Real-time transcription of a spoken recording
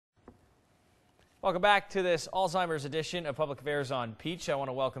Welcome back to this Alzheimer's edition of Public Affairs on Peach. I want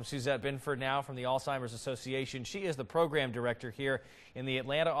to welcome Suzette Binford now from the Alzheimer's Association. She is the program director here in the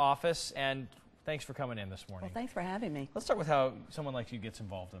Atlanta office, and thanks for coming in this morning. Well, thanks for having me. Let's start with how someone like you gets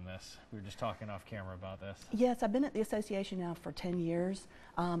involved in this. We were just talking off camera about this. Yes, I've been at the association now for 10 years,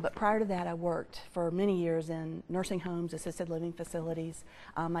 but prior to that I worked for many years in nursing homes, assisted living facilities.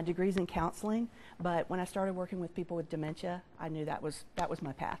 My degree's in counseling, but when I started working with people with dementia, I knew that was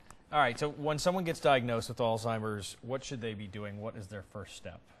my path. All right, so when someone gets diagnosed with Alzheimer's, what should they be doing? What is their first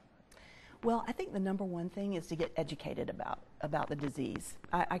step? Well, I think the number one thing is to get educated about the disease.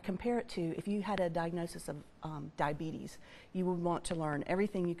 I compare it to if you had a diagnosis of diabetes, you would want to learn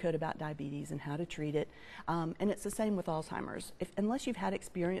everything you could about diabetes and how to treat it. And it's the same with Alzheimer's. Unless you've had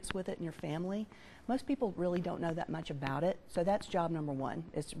experience with it in your family, most people really don't know that much about it. So that's job number one,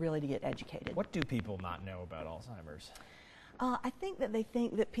 is really to get educated. What do people not know about Alzheimer's? I think that they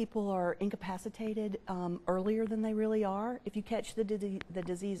think that people are incapacitated earlier than they really are. If you catch the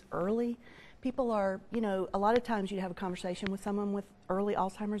disease early, people are, a lot of times you have a conversation with someone with early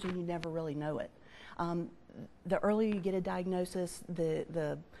Alzheimer's and you never really know it. The earlier you get a diagnosis,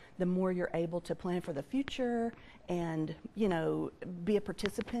 the more you're able to plan for the future and, be a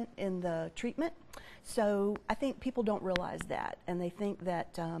participant in the treatment. So I think people don't realize that, and they think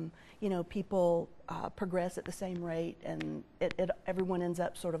that, people progress at the same rate and everyone ends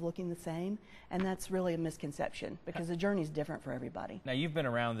up sort of looking the same, and that's really a misconception because the journey is different for everybody. Now, you've been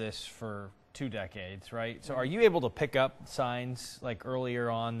around this for 2 decades, right? So are you able to pick up signs like earlier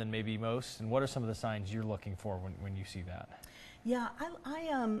on than maybe most? And what are some of the signs you're looking for when you see that? Yeah,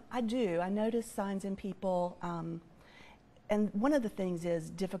 I do. I notice signs in people. And one of the things is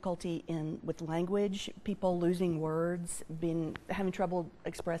difficulty with language, people losing words, having trouble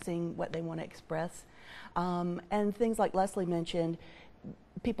expressing what they want to express. And things like Leslie mentioned,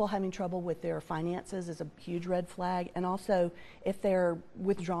 people having trouble with their finances is a huge red flag. And also, if they're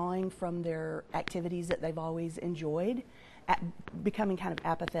withdrawing from their activities that they've always enjoyed, becoming kind of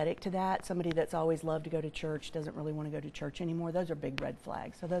apathetic to that. Somebody that's always loved to go to church doesn't really want to go to church anymore. Those are big red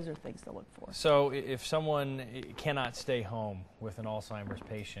flags. So those are things to look for. So if someone cannot stay home with an Alzheimer's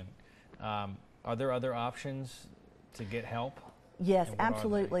patient, are there other options to get help? Yes,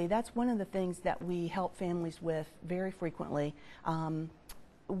 absolutely. That's one of the things that we help families with very frequently.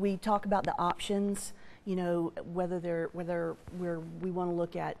 We talk about the options, whether we want to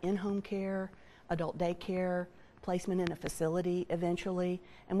look at in-home care, adult daycare, placement in a facility eventually,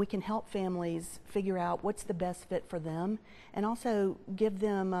 and we can help families figure out what's the best fit for them and also give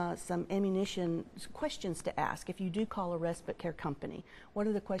them some ammunition, questions to ask. If you do call a respite care company, what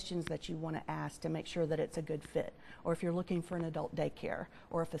are the questions that you want to ask to make sure that it's a good fit? Or if you're looking for an adult daycare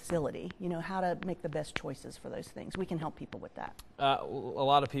or a facility, how to make the best choices for those things. We can help people with that. A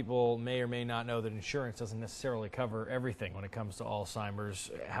lot of people may or may not know that insurance doesn't necessarily cover everything when it comes to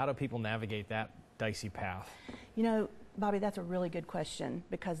Alzheimer's. How do people navigate that dicey path? Bobby, that's a really good question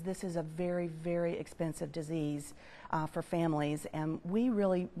because this is a very, very expensive disease for families, and we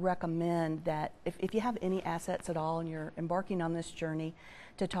really recommend that if you have any assets at all and you're embarking on this journey,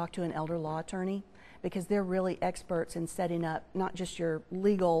 to talk to an elder law attorney because they're really experts in setting up not just your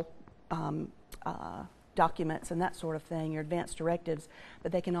legal documents and that sort of thing, your advanced directives,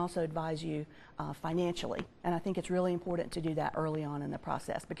 but they can also advise you financially. And I think it's really important to do that early on in the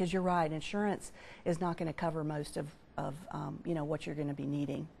process because you're right, insurance is not going to cover most of what you're going to be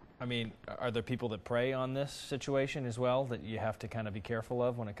needing. I mean, are there people that prey on this situation as well that you have to kind of be careful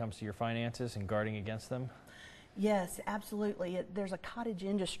of when it comes to your finances and guarding against them? Yes, absolutely. There's a cottage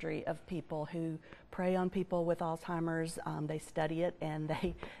industry of people who prey on people with Alzheimer's. They study it and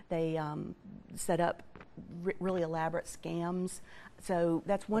they set up really elaborate scams. So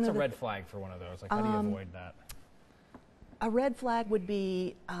that's one of the... What's a red flag for one of those? Like, how do you avoid that? A red flag would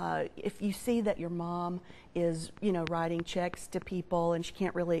be if you see that your mom is, writing checks to people and she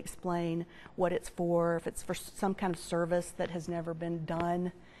can't really explain what it's for, if it's for some kind of service that has never been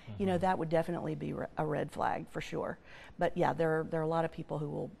done, that would definitely be a red flag for sure. But yeah, there are a lot of people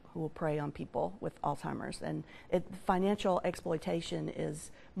who will prey on people with Alzheimer's, and financial exploitation is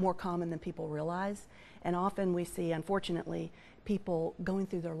more common than people realize. And often we see, unfortunately, people going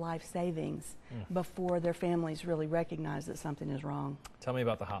through their life savings before their families really recognize that something is wrong. Tell me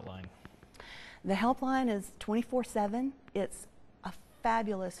about the hotline. The helpline is 24/7. It's a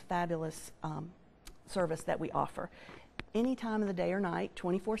fabulous, fabulous service that we offer. Any time of the day or night,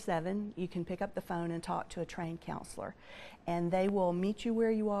 24/7, you can pick up the phone and talk to a trained counselor. And they will meet you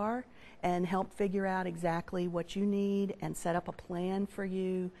where you are and help figure out exactly what you need and set up a plan for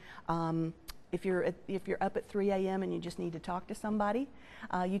you. if you're up at 3 a.m. and you just need to talk to somebody,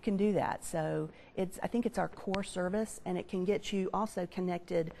 you can do that. So I think it's our core service, and it can get you also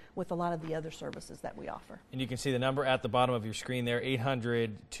connected with a lot of the other services that we offer. And you can see the number at the bottom of your screen there,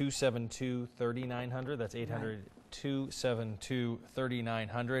 800-272-3900. That's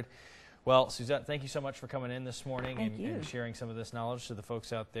 800-272-3900. Well, Suzette, thank you so much for coming in this morning and sharing some of this knowledge to the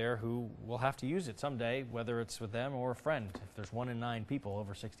folks out there who will have to use it someday, whether it's with them or a friend, if there's 1 in 9 people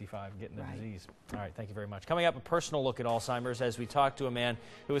over 65 getting the disease. All right, thank you very much. Coming up, a personal look at Alzheimer's as we talk to a man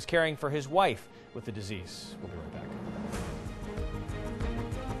who is caring for his wife with the disease. We'll be right back.